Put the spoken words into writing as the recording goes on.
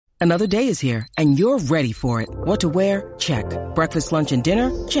Another day is here, and you're ready for it. What to wear? Check. Breakfast, lunch, and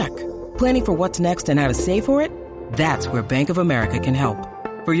dinner? Check. Planning for what's next and how to save for it? That's where Bank of America can help.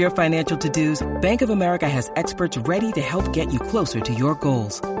 For your financial to-dos, Bank of America has experts ready to help get you closer to your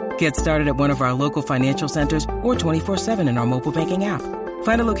goals. Get started at one of our local financial centers or 24/7 in our mobile banking app.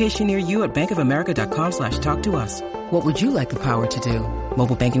 Find a location near you at bankofamerica.com/talktous. What would you like the power to do?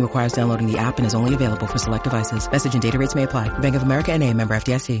 Mobile banking requires downloading the app and is only available for select devices. Message and data rates may apply. Bank of America N.A., member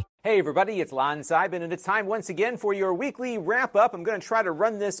FDIC. Hey everybody, it's Lon Seidman, and it's time once again for your weekly wrap-up. I'm going to try to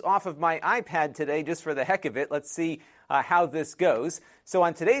run this off of my iPad today just for the heck of it. Let's see how this goes. So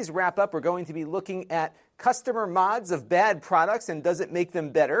on today's wrap-up, we're going to be looking at customer mods of bad products and does it make them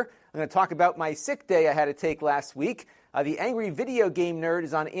better. I'm going to talk about my sick day I had to take last week. The Angry Video Game Nerd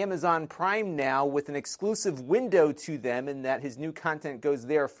is on Amazon Prime now with an exclusive window to them in that his new content goes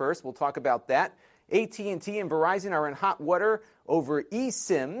there first. We'll talk about that. AT&T and Verizon are in hot water over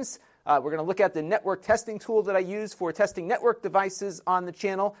eSIMs. We're going to look at the network testing tool that I use for testing network devices on the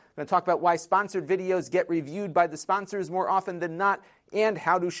channel. I'm going to talk about why sponsored videos get reviewed by the sponsors more often than not, and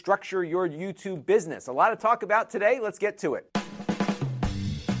how to structure your YouTube business. A lot to talk about today. Let's get to it.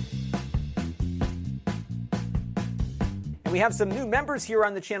 We have some new members here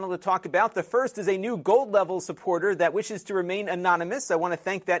on the channel to talk about. The first is a new gold level supporter that wishes to remain anonymous. I want to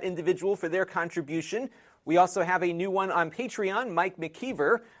thank that individual for their contribution. We also have a new one on Patreon, Mike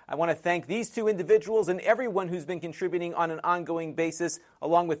McKeever. I want to thank these two individuals and everyone who's been contributing on an ongoing basis,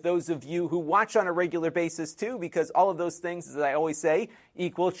 along with those of you who watch on a regular basis too, because all of those things, as I always say,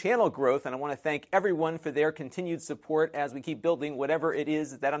 equal channel growth. And I want to thank everyone for their continued support as we keep building whatever it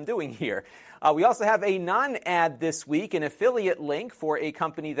is that I'm doing here. We also have a non-ad this week, an affiliate link for a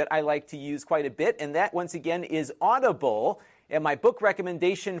company that I like to use quite a bit, and that once again is Audible. And my book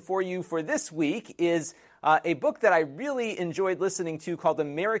recommendation for you for this week is a book that I really enjoyed listening to called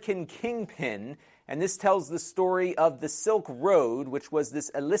American Kingpin. And this tells the story of the Silk Road, which was this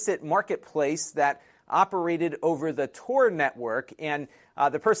illicit marketplace that operated over the Tor network. And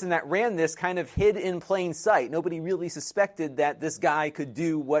the person that ran this kind of hid in plain sight. Nobody really suspected that this guy could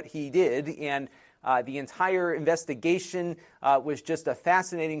do what he did. And the entire investigation was just a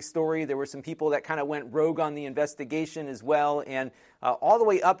fascinating story. There were some people that kind of went rogue on the investigation as well, and all the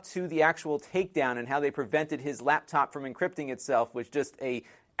way up to the actual takedown and how they prevented his laptop from encrypting itself was just a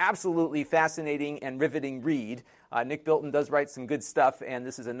absolutely fascinating and riveting read. Nick Bilton does write some good stuff, and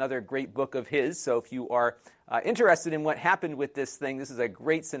this is another great book of his. So if you are interested in what happened with this thing, this is a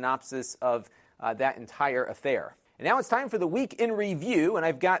great synopsis of that entire affair. And now it's time for the Week in Review, and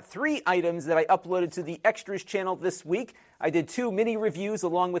I've got 3 items that I uploaded to the Extras channel this week. I did 2 mini reviews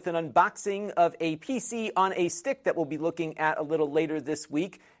along with an unboxing of a PC on a stick that we'll be looking at a little later this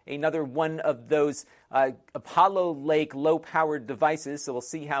week. Another one of those Apollo Lake low-powered devices, so we'll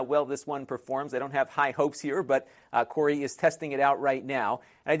see how well this one performs. I don't have high hopes here, but Corey is testing it out right now.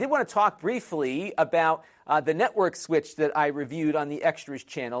 And I did want to talk briefly about the network switch that I reviewed on the Extras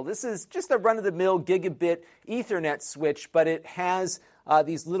channel. This is just a run-of-the-mill gigabit Ethernet switch, but it has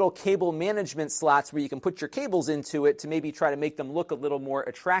these little cable management slots where you can put your cables into it to maybe try to make them look a little more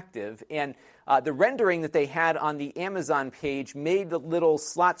attractive. And the rendering that they had on the Amazon page made the little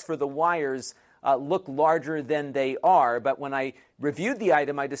slots for the wires look larger than they are. But when I reviewed the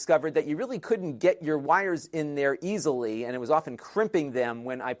item, I discovered that you really couldn't get your wires in there easily, and it was often crimping them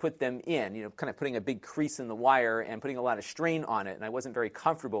when I put them in, kind of putting a big crease in the wire and putting a lot of strain on it, and I wasn't very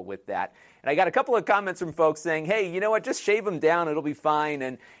comfortable with that. And I got a couple of comments from folks saying, hey, you know what, just shave them down, it'll be fine,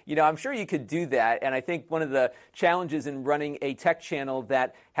 and I'm sure you could do that. And I think one of the challenges in running a tech channel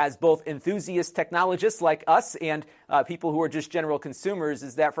that has both enthusiast technologists like us and people who are just general consumers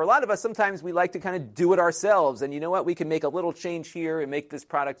is that for a lot of us, sometimes we like to kind of do it ourselves, and you know what, we can make a little change here and make this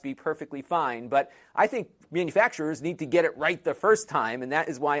product be perfectly fine. But I think manufacturers need to get it right the first time, and that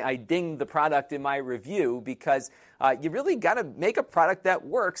is why I dinged the product in my review, because you really got to make a product that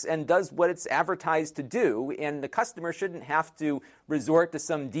works and does what it's advertised to do, and the customer shouldn't have to resort to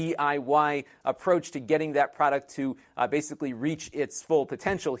some DIY approach to getting that product to basically reach its full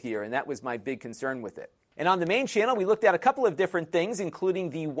potential here, and that was my big concern with it. And on the main channel, we looked at a couple of different things, including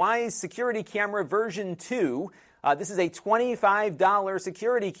the Wyze Security Camera version 2. This is a $25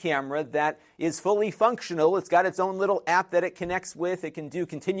 security camera that is fully functional. It's got its own little app that it connects with. It can do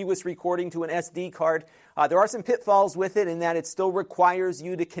continuous recording to an SD card. There are some pitfalls with it in that it still requires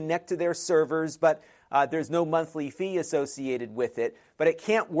you to connect to their servers, but there's no monthly fee associated with it. but it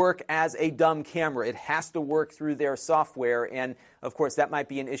can't work as a dumb camera. It has to work through their software, and of course, that might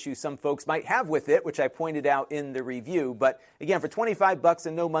be an issue some folks might have with it, which I pointed out in the review. But again, for $25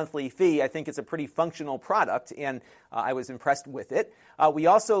 and no monthly fee, I think it's a pretty functional product, and I was impressed with it. We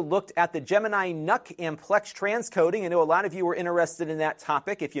also looked at the Gemini NUC and Plex transcoding. I know a lot of you were interested in that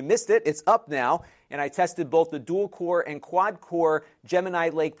topic. If you missed it, it's up now. And I tested both the dual-core and quad-core Gemini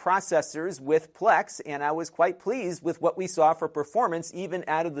Lake processors with Plex, and I was quite pleased with what we saw for performance, even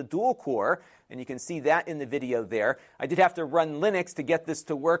out of the dual-core. And you can see that in the video there. I did have to run Linux to get this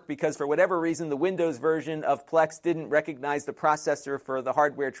to work because for whatever reason, the Windows version of Plex didn't recognize the processor for the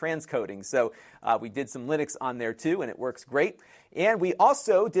hardware transcoding. So we did some Linux on there too, and it works great. And we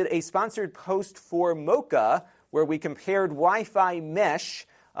also did a sponsored post for Mocha where we compared Wi-Fi mesh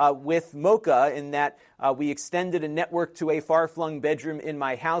with Mocha in that we extended a network to a far-flung bedroom in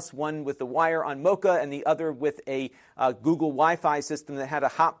my house, one with the wire on Mocha and the other with a Google Wi-Fi system that had to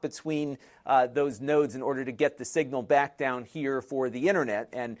hop between those nodes in order to get the signal back down here for the internet.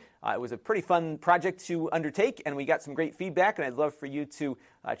 And it was a pretty fun project to undertake, and we got some great feedback, and I'd love for you to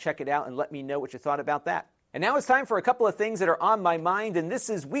check it out and let me know what you thought about that. And now it's time for a couple of things that are on my mind, and this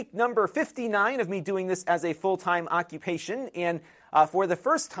is week number 59 of me doing this as a full-time occupation. And for the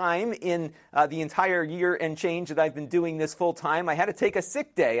first time in the entire year and change that I've been doing this full-time, I had to take a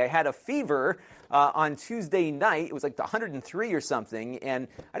sick day. I had a fever on Tuesday night. It was like 103 or something, and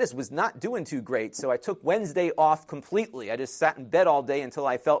I just was not doing too great. So I took Wednesday off completely. I just sat in bed all day until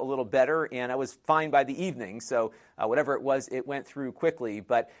I felt a little better, and I was fine by the evening. So whatever it was, it went through quickly.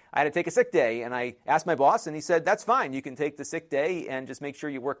 But I had to take a sick day, and I asked my boss, and he said, that's fine. You can take the sick day and just make sure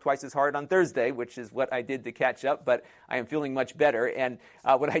you work twice as hard on Thursday, which is what I did to catch up. But I am feeling much better. And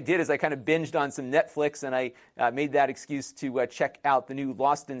what I did is I kind of binged on some Netflix, and I made that excuse to check out the new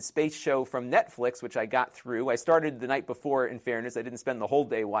Lost in Space show from Netflix, which I got through. I started the night before, in fairness. I didn't spend the whole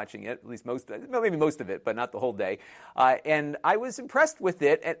day watching it, at least maybe most of it, but not the whole day. And I was impressed with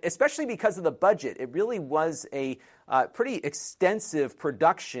it, especially because of the budget. It really was a pretty extensive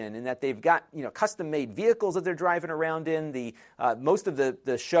production in that they've got custom-made vehicles that they're driving around in. Most of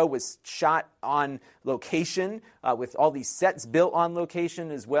the show was shot on location with all these sets built on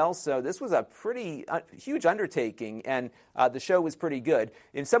location as well. So this was a pretty huge undertaking, and the show was pretty good.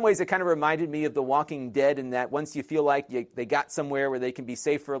 In some ways, it kind of reminded me of The Walking Dead in that once you feel like they got somewhere where they can be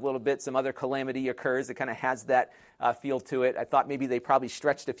safe for a little bit, some other calamity occurs. It kind of has that feel to it. I thought maybe they probably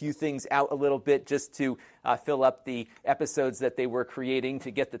stretched a few things out a little bit just to fill up the episodes that they were creating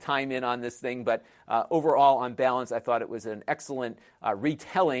to get the time in on this thing. But overall, on balance, I thought it was an excellent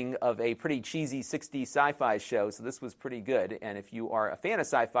retelling of a pretty cheesy 60s sci-fi show. So this was pretty good. And if you are a fan of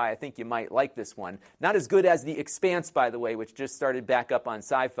sci-fi, I think you might like this one. Not as good as The Expanse, by the way, which just started back up on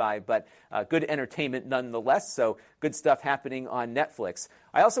Sci-Fi, but good entertainment nonetheless. So good stuff happening on Netflix.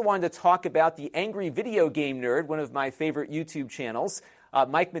 I also wanted to talk about the Angry Video Game Nerd, one of my favorite YouTube channels.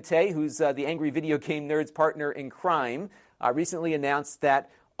 Mike Matei, who's the Angry Video Game Nerd's partner in crime, recently announced that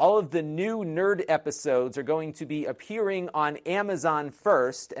all of the new Nerd episodes are going to be appearing on Amazon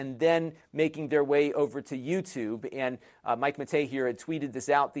first and then making their way over to YouTube. And Mike Matei here had tweeted this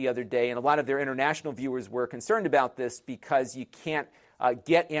out the other day, and a lot of their international viewers were concerned about this because you can't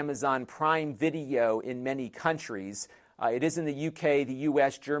get Amazon Prime Video in many countries. It is in the UK, the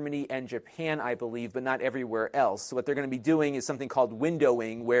US, Germany, and Japan, I believe, but not everywhere else. So what they're going to be doing is something called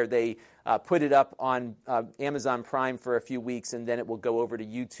windowing, where they put it up on Amazon Prime for a few weeks, and then it will go over to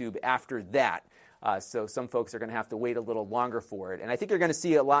YouTube after that. So some folks are going to have to wait a little longer for it. And I think you're going to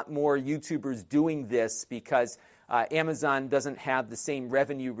see a lot more YouTubers doing this because Amazon doesn't have the same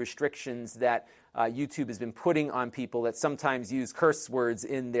revenue restrictions that YouTube has been putting on people that sometimes use curse words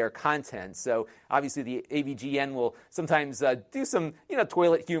in their content. So obviously the AVGN will sometimes do some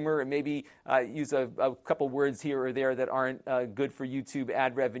toilet humor and maybe use a couple words here or there that aren't good for YouTube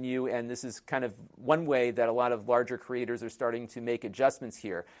ad revenue. And this is kind of one way that a lot of larger creators are starting to make adjustments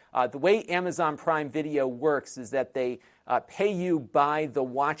here. The way Amazon Prime Video works is that they pay you by the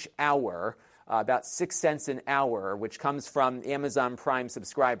watch hour, about 6 cents an hour, which comes from Amazon Prime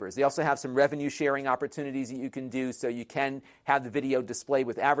subscribers. They also have some revenue sharing opportunities that you can do, so you can have the video display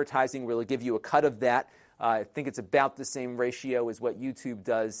with advertising where they'll give you a cut of that. I think it's about the same ratio as what YouTube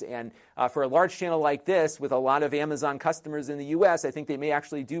does. And for a large channel like this, with a lot of Amazon customers in the U.S., I think they may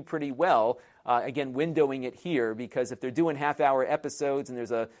actually do pretty well. Again, windowing it here, because if they're doing half-hour episodes and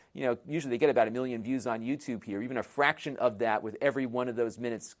there's usually they get about 1 million views on YouTube here, even a fraction of that with every one of those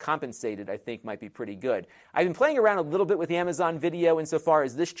minutes compensated, I think might be pretty good. I've been playing around a little bit with Amazon Video insofar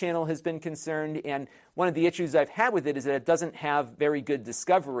as this channel has been concerned, and one of the issues I've had with it is that it doesn't have very good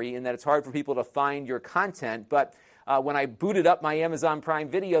discovery and that it's hard for people to find your content, but when I booted up my Amazon Prime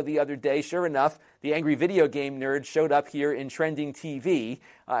Video the other day, sure enough, the Angry Video Game Nerd showed up here in trending TV.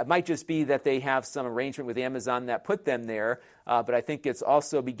 It might just be that they have some arrangement with Amazon that put them there, but I think it's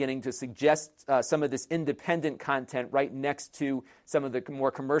also beginning to suggest some of this independent content right next to some of the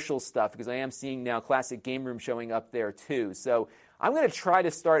more commercial stuff, because I am seeing now Classic Game Room showing up there too. So I'm going to try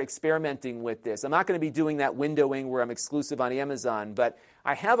to start experimenting with this. I'm not going to be doing that windowing where I'm exclusive on Amazon, but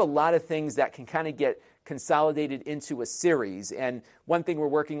I have a lot of things that can kind of get consolidated into a series. And one thing we're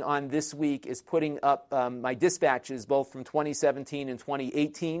working on this week is putting up my dispatches both from 2017 and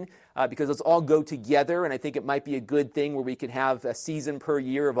 2018 because those all go together, and I think it might be a good thing where we could have a season per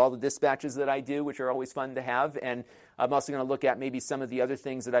year of all the dispatches that I do, which are always fun to have. And I'm also going to look at maybe some of the other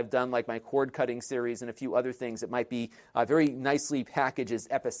things that I've done, like my cord cutting series and a few other things that might be very nicely packaged as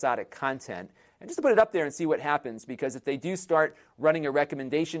episodic content. And just to put it up there and see what happens, because if they do start running a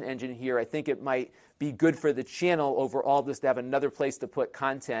recommendation engine here, I think it might be good for the channel overall just to have another place to put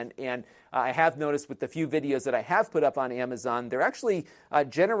content. And I have noticed with the few videos that I have put up on Amazon, they're actually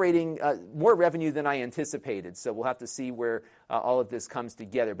generating more revenue than I anticipated. So we'll have to see where all of this comes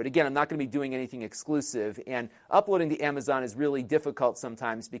together. But again, I'm not going to be doing anything exclusive. And uploading to Amazon is really difficult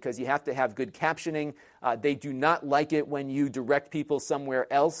sometimes because you have to have good captioning. They do not like it when you direct people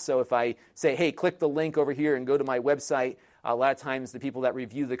somewhere else. So if I say, hey, click the link over here and go to my website, a lot of times the people that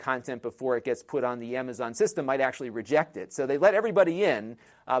review the content before it gets put on the Amazon system might actually reject it. So they let everybody in,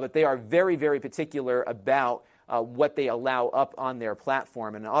 but they are very, very particular about what they allow up on their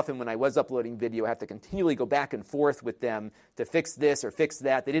platform. And often when I was uploading video, I have to continually go back and forth with them to fix this or fix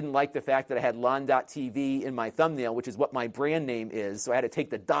that. They didn't like the fact that I had lon.tv in my thumbnail, which is what my brand name is. So I had to take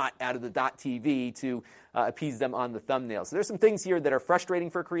the dot out of the .tv to appease them on the thumbnail. So there's some things here that are frustrating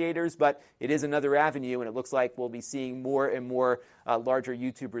for creators, but it is another avenue, and it looks like we'll be seeing more and more larger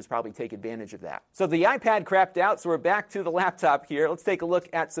YouTubers probably take advantage of that. So the iPad crapped out, so we're back to the laptop here. Let's take a look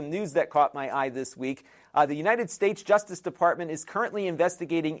at some news that caught my eye this week. The United States Justice Department is currently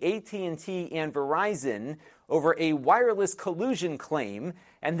investigating AT&T and Verizon over a wireless collusion claim,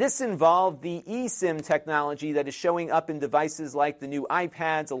 and this involved the eSIM technology that is showing up in devices like the new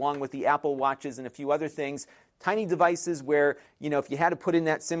iPads, along with the Apple Watches and a few other things. Tiny devices where, if you had to put in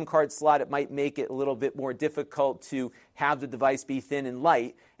that SIM card slot, it might make it a little bit more difficult to have the device be thin and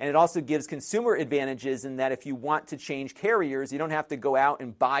light. And it also gives consumer advantages in that if you want to change carriers, you don't have to go out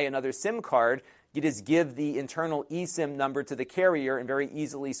and buy another SIM card. You just give the internal eSIM number to the carrier and very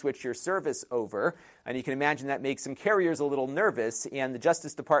easily switch your service over. And you can imagine that makes some carriers a little nervous. And the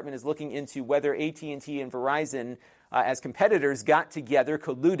Justice Department is looking into whether AT&T and Verizon, as competitors, got together,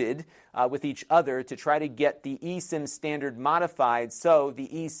 colluded with each other to try to get the eSIM standard modified so the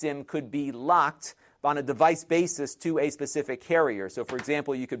eSIM could be locked on a device basis to a specific carrier. So, for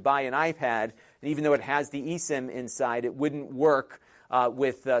example, you could buy an iPad, and even though it has the eSIM inside, it wouldn't work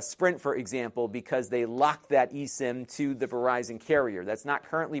with Sprint, for example, because they locked that eSIM to the Verizon carrier. That's not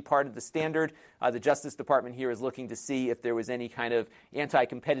currently part of the standard. The Justice Department here is looking to see if there was any kind of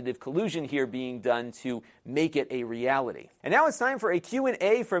anti-competitive collusion here being done to make it a reality. And now it's time for a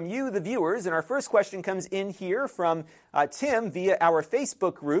Q&A from you, the viewers. And our first question comes in here from Tim via our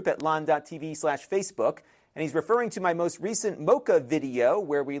Facebook group at lon.tv/Facebook. And he's referring to my most recent Mocha video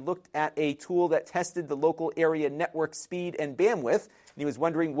where we looked at a tool that tested the local area network speed and bandwidth. And he was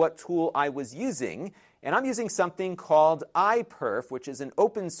wondering what tool I was using. And I'm using something called iPerf, which is an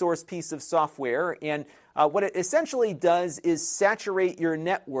open source piece of software. And what it essentially does is saturate your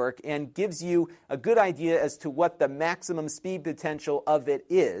network and gives you a good idea as to what the maximum speed potential of it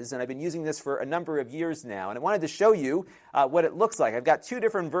is. And I've been using this for a number of years now. And I wanted to show you what it looks like. I've got two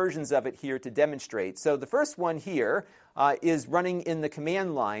different versions of it here to demonstrate. So the first one here is running in the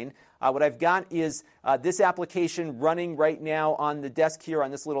command line. What I've got is this application running right now on the desk here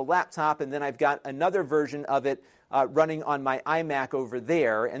on this little laptop, and then I've got another version of it running on my iMac over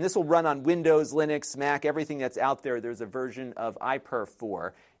there. And this will run on Windows, Linux, Mac, everything that's out there. There's a version of iPerf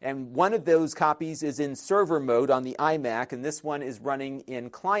for. And one of those copies is in server mode on the iMac, and this one is running in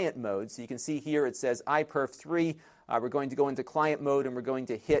client mode. So you can see here it says iPerf 3. We're going to go into client mode, and we're going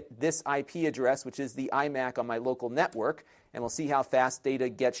to hit this IP address, which is the iMac on my local network. And we'll see how fast data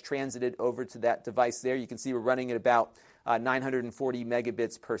gets transited over to that device there. You can see we're running at about 940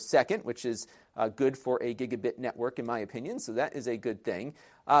 megabits per second, which is good for a gigabit network, in my opinion. So that is a good thing.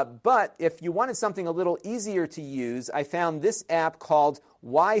 But if you wanted something a little easier to use, I found this app called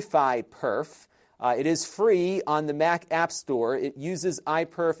Wi-Fi Perf. It is free on the Mac App Store. It uses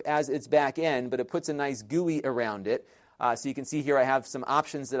iPerf as its back end, but it puts a nice GUI around it. So you can see here I have some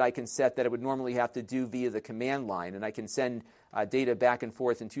options that I can set that I would normally have to do via the command line. And I can send data back and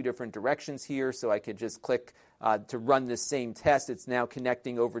forth in two different directions here. So I could just click to run this same test. It's now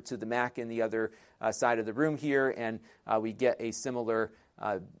connecting over to the Mac in the other side of the room here, and we get a similar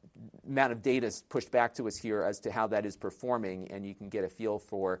amount of data pushed back to us here as to how that is performing, and you can get a feel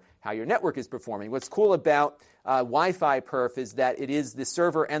for how your network is performing. What's cool about Wi-Fi perf is that it is the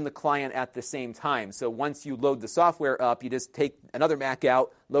server and the client at the same time. So once you load the software up, you just take another Mac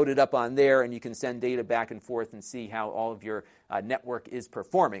out, load it up on there, and you can send data back and forth and see how all of your network is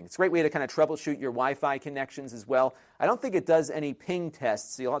performing. It's a great way to kind of troubleshoot your Wi-Fi connections as well. I don't think it does any ping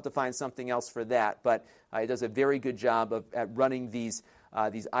tests, so you'll have to find something else for that, but it does a very good job at running these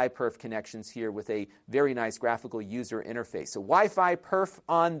iPerf connections here with a very nice graphical user interface. So Wi-Fi perf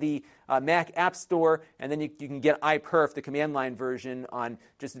on the Mac App Store, and then you can get iPerf, the command line version, on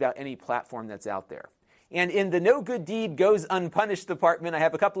just about any platform that's out there. And in the No Good Deed Goes Unpunished department, I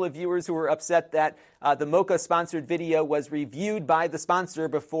have a couple of viewers who were upset that the Mocha sponsored video was reviewed by the sponsor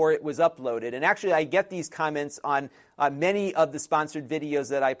before it was uploaded. And actually, I get these comments on many of the sponsored videos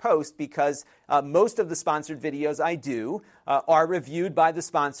that I post because most of the sponsored videos I do are reviewed by the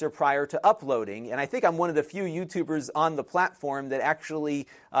sponsor prior to uploading. And I think I'm one of the few YouTubers on the platform that actually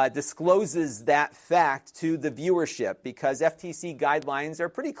discloses that fact to the viewership, because FTC guidelines are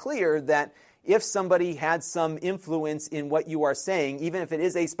pretty clear that if somebody had some influence in what you are saying, even if it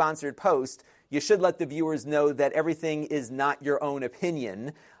is a sponsored post, you should let the viewers know that everything is not your own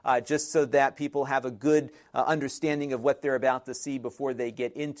opinion, just so that people have a good understanding of what they're about to see before they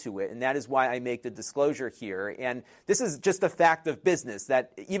get into it. And that is why I make the disclosure here. And this is just a fact of business,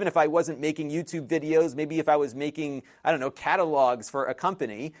 that even if I wasn't making YouTube videos, maybe if I was making, catalogs for a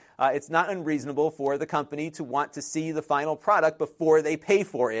company, it's not unreasonable for the company to want to see the final product before they pay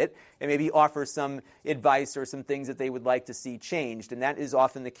for it and maybe offer some advice or some things that they would like to see changed. And that is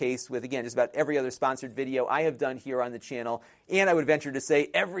often the case with, again, just about every other sponsored video I have done here on the channel. And I would venture to say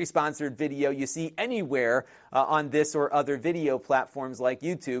every sponsored video you see anywhere on this or other video platforms like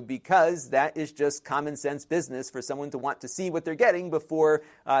YouTube, because that is just common sense business for someone to want to see what they're getting before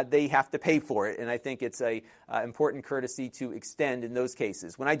they have to pay for it. And I think it's a important courtesy to extend in those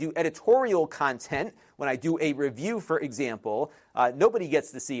cases. When I do editorial content, when I do a review, for example, nobody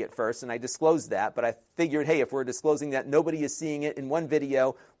gets to see it first, and I disclose that. But I figured, hey, if we're disclosing that nobody is seeing it in one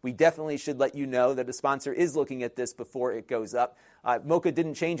video, we definitely should let you know that the sponsor is looking at this before it goes up. Mocha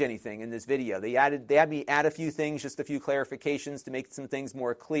didn't change anything in this video. They had me add a few things, just a few clarifications to make some things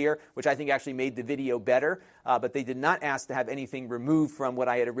more clear, which I think actually made the video better. But they did not ask to have anything removed from what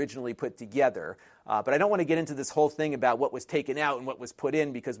I had originally put together. But I don't want to get into this whole thing about what was taken out and what was put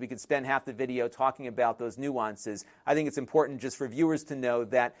in, because we could spend half the video talking about those nuances. I think it's important just for viewers to know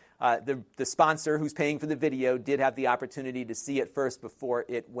that the sponsor who's paying for the video did have the opportunity to see it first before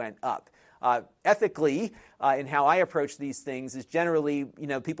it went up. Ethically, in how I approach these things is generally,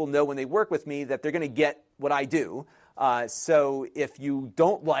 people know when they work with me that they're going to get what I do. So if you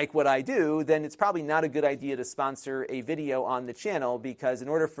don't like what I do, then it's probably not a good idea to sponsor a video on the channel, because in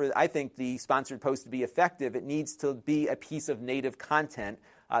order for, I think, the sponsored post to be effective, it needs to be a piece of native content,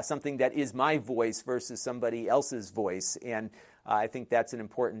 something that is my voice versus somebody else's voice. And I think that's an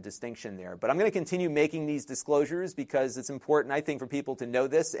important distinction there. But I'm going to continue making these disclosures because it's important, I think, for people to know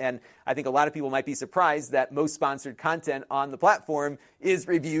this. And I think a lot of people might be surprised that most sponsored content on the platform is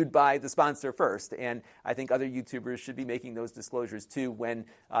reviewed by the sponsor first. And I think other YouTubers should be making those disclosures too when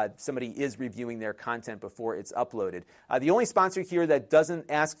somebody is reviewing their content before it's uploaded. The only sponsor here that doesn't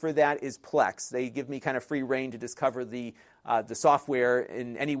ask for that is Plex. They give me kind of free reign to discover the software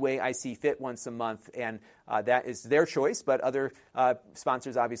in any way I see fit once a month, and that is their choice, but other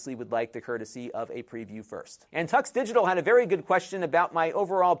sponsors obviously would like the courtesy of a preview first. And Tux Digital had a very good question about my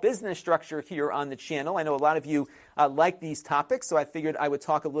overall business structure here on the channel. I know a lot of you like these topics, so I figured I would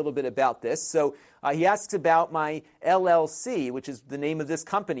talk a little bit about this. So he asks about my LLC, which is the name of this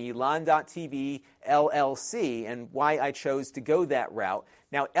company, Elan.TV LLC, and why I chose to go that route.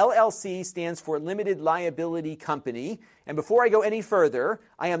 Now, LLC stands for Limited Liability Company. And before I go any further,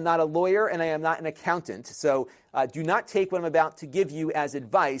 I am not a lawyer and I am not an accountant. So do not take what I'm about to give you as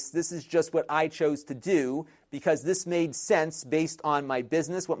advice. This is just what I chose to do because this made sense based on my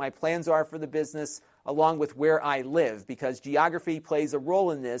business, what my plans are for the business, along with where I live, because geography plays a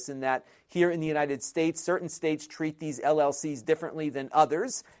role in this, in that here in the United States, certain states treat these LLCs differently than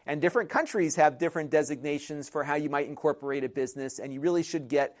others, and different countries have different designations for how you might incorporate a business, and you really should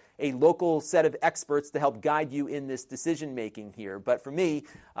get a local set of experts to help guide you in this decision-making here. But for me,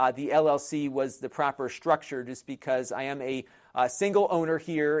 the LLC was the proper structure just because I am a single owner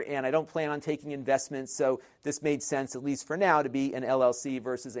here, and I don't plan on taking investments, so this made sense, at least for now, to be an LLC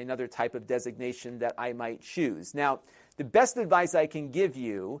versus another type of designation that I might choose. Now, the best advice I can give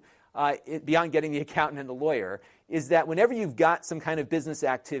you beyond getting the accountant and the lawyer, is that whenever you've got some kind of business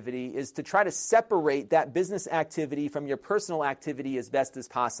activity, is to try to separate that business activity from your personal activity as best as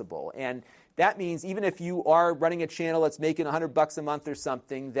possible. And that means even if you are running a channel that's making $100 a month or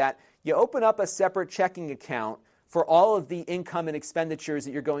something, that you open up a separate checking account for all of the income and expenditures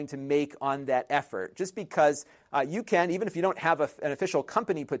that you're going to make on that effort. Just because you can, even if you don't have an official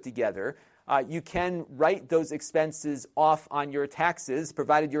company put together, you can write those expenses off on your taxes,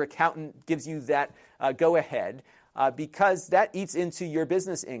 provided your accountant gives you that go-ahead, because that eats into your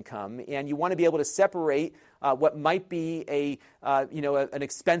business income, and you want to be able to separate what might be an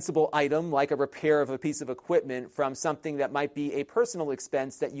expensible item like a repair of a piece of equipment from something that might be a personal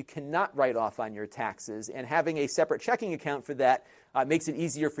expense that you cannot write off on your taxes. And having a separate checking account for that makes it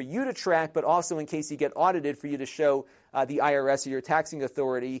easier for you to track, but also in case you get audited, for you to show the IRS or your taxing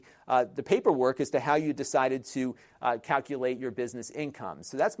authority the paperwork as to how you decided to calculate your business income.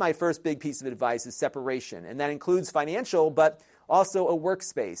 So that's my first big piece of advice, is separation. And that includes financial, but also a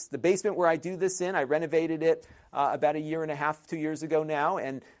workspace. The basement where I do this in, I renovated it about 1.5 years, 2 years ago now,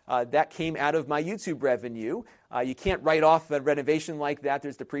 and that came out of my YouTube revenue. You can't write off a renovation like that.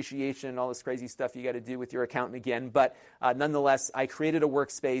 There's depreciation and all this crazy stuff you got to do with your accountant again. But nonetheless, I created a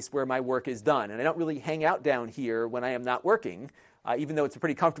workspace where my work is done. And I don't really hang out down here when I am not working. Even though it's a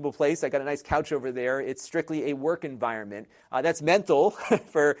pretty comfortable place, I got a nice couch over there. It's strictly a work environment. That's mental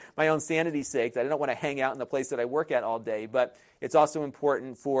for my own sanity's sake. I don't want to hang out in the place that I work at all day. But it's also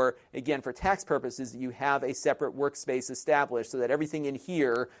important for tax purposes, that you have a separate workspace established so that everything in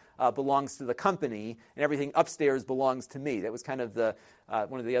here belongs to the company and everything upstairs belongs to me. That was kind of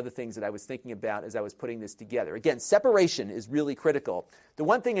one of the other things that I was thinking about as I was putting this together. Again, separation is really critical. The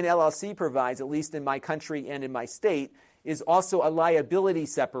one thing an LLC provides, at least in my country and in my state, is also a liability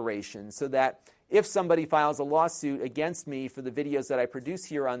separation, so that if somebody files a lawsuit against me for the videos that I produce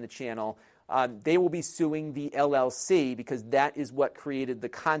here on the channel, they will be suing the LLC because that is what created the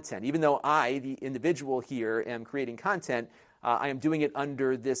content. Even though I, the individual here, am creating content, I am doing it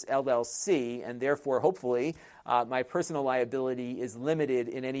under this LLC, and therefore, hopefully, my personal liability is limited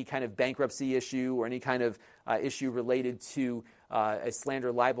in any kind of bankruptcy issue or any kind of issue related to a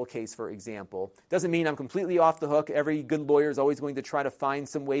slander libel case, for example. Doesn't mean I'm completely off the hook. Every good lawyer is always going to try to find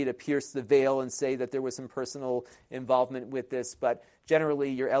some way to pierce the veil and say that there was some personal involvement with this, but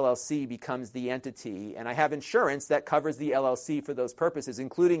generally your LLC becomes the entity. And I have insurance that covers the LLC for those purposes,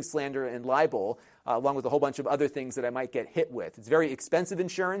 including slander and libel, along with a whole bunch of other things that I might get hit with. It's very expensive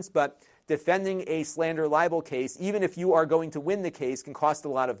insurance, but defending a slander libel case, even if you are going to win the case, can cost a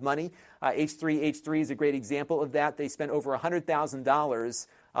lot of money. H3 is a great example of that. They spent over $100,000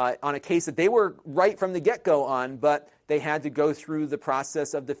 on a case that they were right from the get-go on, but they had to go through the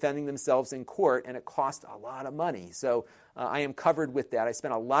process of defending themselves in court, and it cost a lot of money. So I am covered with that. I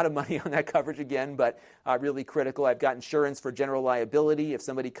spent a lot of money on that coverage again, but really critical. I've got insurance for general liability. If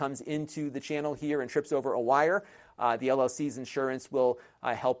somebody comes into the channel here and trips over a wire, the LLC's insurance will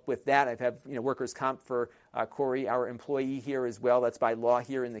help with that. I've had workers' comp for Corey, our employee here as well. That's by law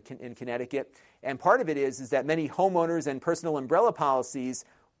here in Connecticut. And part of it is that many homeowners and personal umbrella policies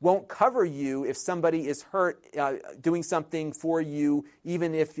won't cover you if somebody is hurt doing something for you,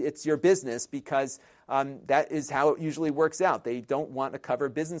 even if it's your business, because that is how it usually works out. They don't want to cover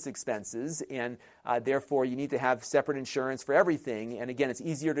business expenses, and therefore you need to have separate insurance for everything. And again, it's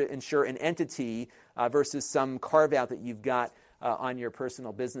easier to insure an entity versus some carve-out that you've got on your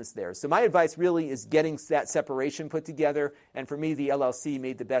personal business there. So my advice really is getting that separation put together, and for me, the LLC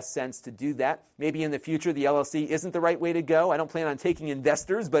made the best sense to do that. Maybe in the future, the LLC isn't the right way to go. I don't plan on taking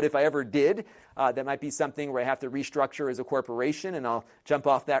investors, but if I ever did, that might be something where I have to restructure as a corporation, and I'll jump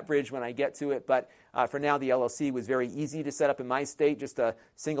off that bridge when I get to it. But for now, the LLC was very easy to set up in my state, just a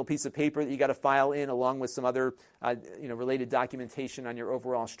single piece of paper that you got to file in along with some other related documentation on your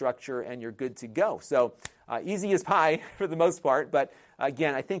overall structure, and you're good to go. So easy as pie for the most part, but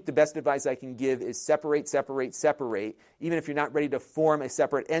again, I think the best advice I can give is separate. Even if you're not ready to form a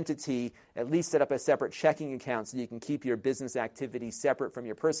separate entity, at least set up a separate checking account so you can keep your business activity separate from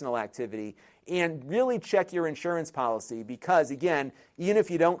your personal activity, and really check your insurance policy, because again, even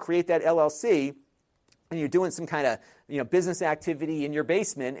if you don't create that LLC, and you're doing some kind of business activity in your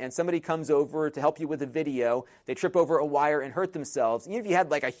basement, and somebody comes over to help you with a video, they trip over a wire and hurt themselves. Even if you had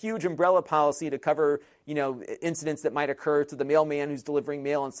like a huge umbrella policy to cover incidents that might occur to the mailman who's delivering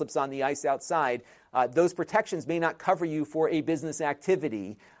mail and slips on the ice outside, those protections may not cover you for a business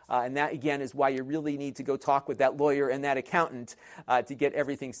activity. And that, again, is why you really need to go talk with that lawyer and that accountant to get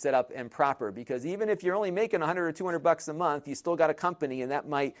everything set up and proper. Because even if you're only making $100 or $200 a month, you still got a company, and that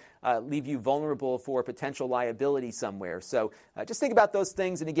might leave you vulnerable for potential liability somewhere. somewhere. So just think about those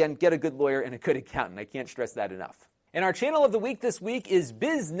things, and again, get a good lawyer and a good accountant. I can't stress that enough. And our channel of the week this week is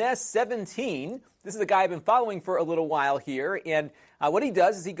BizNest17. This is a guy I've been following for a little while here, and what he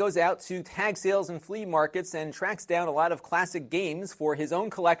does is he goes out to tag sales and flea markets and tracks down a lot of classic games for his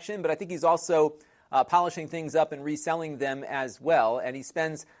own collection, but I think he's also polishing things up and reselling them as well, and he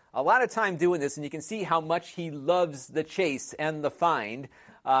spends a lot of time doing this, and you can see how much he loves the chase and the find.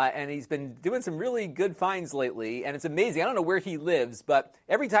 And he's been doing some really good finds lately, and it's amazing. I don't know where he lives, but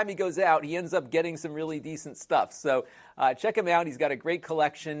every time he goes out, he ends up getting some really decent stuff. So check him out. He's got a great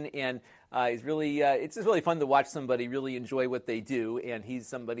collection, and it's just really fun to watch somebody really enjoy what they do, and he's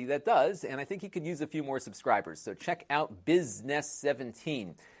somebody that does, and I think he could use a few more subscribers. So check out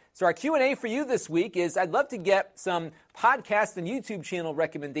BizNest17. So our Q&A for you this week is I'd love to get some podcast and YouTube channel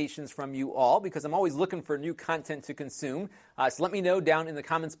recommendations from you all because I'm always looking for new content to consume. So let me know down in the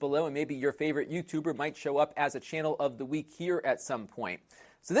comments below, and maybe your favorite YouTuber might show up as a channel of the week here at some point.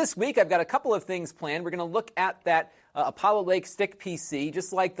 So this week I've got a couple of things planned. We're going to look at that Apollo Lake Stick PC.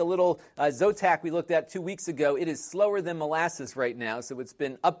 Just like the little Zotac we looked at 2 weeks ago, it is slower than molasses right now, so it's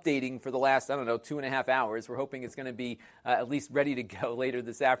been updating for the last, 2.5 hours. We're hoping it's going to be at least ready to go later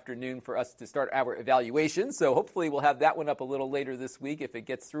this afternoon for us to start our evaluation. So hopefully we'll have that one up a little later this week if it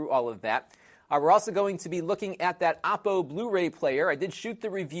gets through all of that. We're also going to be looking at that Oppo Blu-ray player. I did shoot the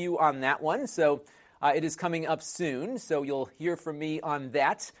review on that one, so it is coming up soon, so you'll hear from me on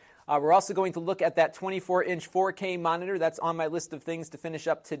that. We're also going to look at that 24-inch 4K monitor. That's on my list of things to finish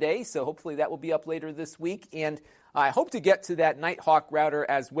up today, so hopefully that will be up later this week. And I hope to get to that Nighthawk router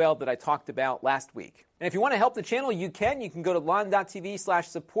as well that I talked about last week. And if you want to help the channel, you can. You can go to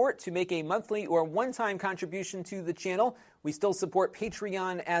lon.tv/support to make a monthly or one-time contribution to the channel. We still support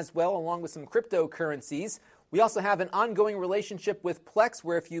Patreon as well, along with some cryptocurrencies. We also have an ongoing relationship with Plex,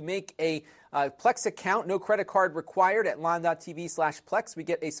 where if you make a Plex account, no credit card required at lon.tv/Plex, we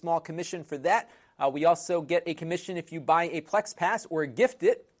get a small commission for that. We also get a commission if you buy a Plex Pass or gift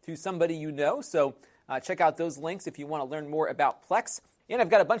it to somebody you know. So check out those links if you want to learn more about Plex. And I've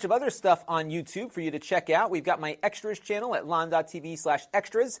got a bunch of other stuff on YouTube for you to check out. We've got my Extras channel at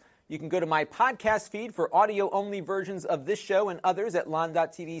lon.tv/extras. You can go to my podcast feed for audio-only versions of this show and others at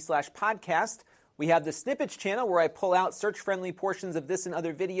lon.tv/podcast. We have the Snippets channel where I pull out search-friendly portions of this and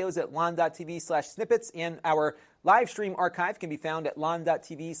other videos at lon.tv/snippets, and our live stream archive can be found at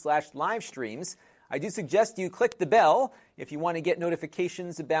lon.tv/livestreams. I do suggest you click the bell if you want to get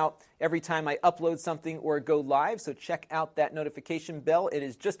notifications about every time I upload something or go live, so check out that notification bell. It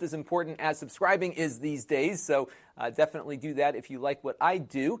is just as important as subscribing is these days, so definitely do that if you like what I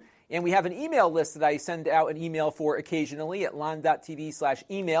do. And we have an email list that I send out an email for occasionally at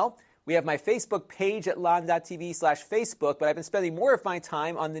lon.tv/email. We have my Facebook page at lon.tv/Facebook, but I've been spending more of my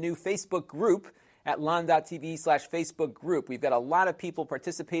time on the new Facebook group at lon.tv/Facebook group. We've got a lot of people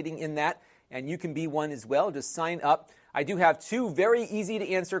participating in that, and you can be one as well. Just sign up. I do have 2 very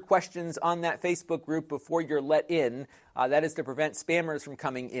easy-to-answer questions on that Facebook group before you're let in. That is to prevent spammers from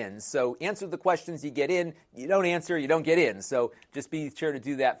coming in. So answer the questions, you get in. You don't answer, you don't get in. So just be sure to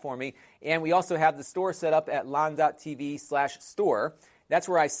do that for me. And we also have the store set up at lon.tv/store. That's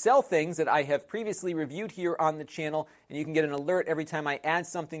where I sell things that I have previously reviewed here on the channel, and you can get an alert every time I add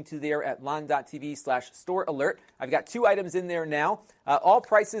something to there at lon.tv/store alert. I've got 2 items in there now. All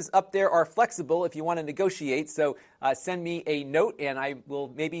prices up there are flexible if you want to negotiate, so send me a note, and I will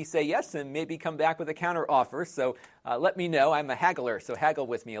maybe say yes and maybe come back with a counter offer. So let me know. I'm a haggler, so haggle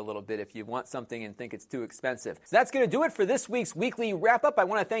with me a little bit if you want something and think it's too expensive. So that's going to do it for this week's weekly wrap-up. I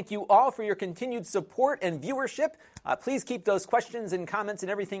want to thank you all for your continued support and viewership. Please keep those questions and comments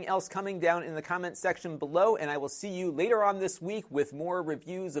and everything else coming down in the comment section below, and I will see you later on this week with more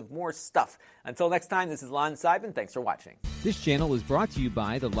reviews of more stuff. Until next time, this is Lon Seidman. Thanks for watching. This channel is brought to you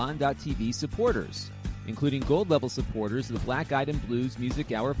by the Lon.TV supporters, including gold-level supporters of the Black Eyed and Blues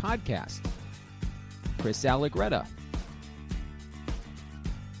Music Hour podcast, Chris Allegretta,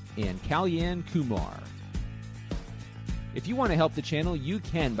 and Kalyan Kumar. If you want to help the channel, you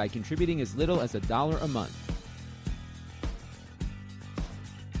can by contributing as little as $1 a month.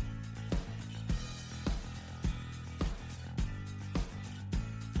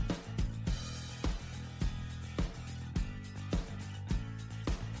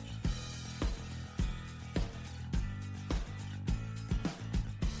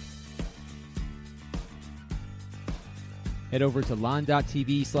 Head over to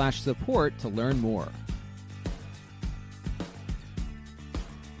lon.tv/support to learn more.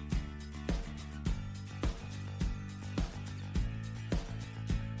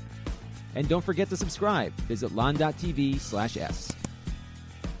 And don't forget to subscribe. Visit lon.tv/s.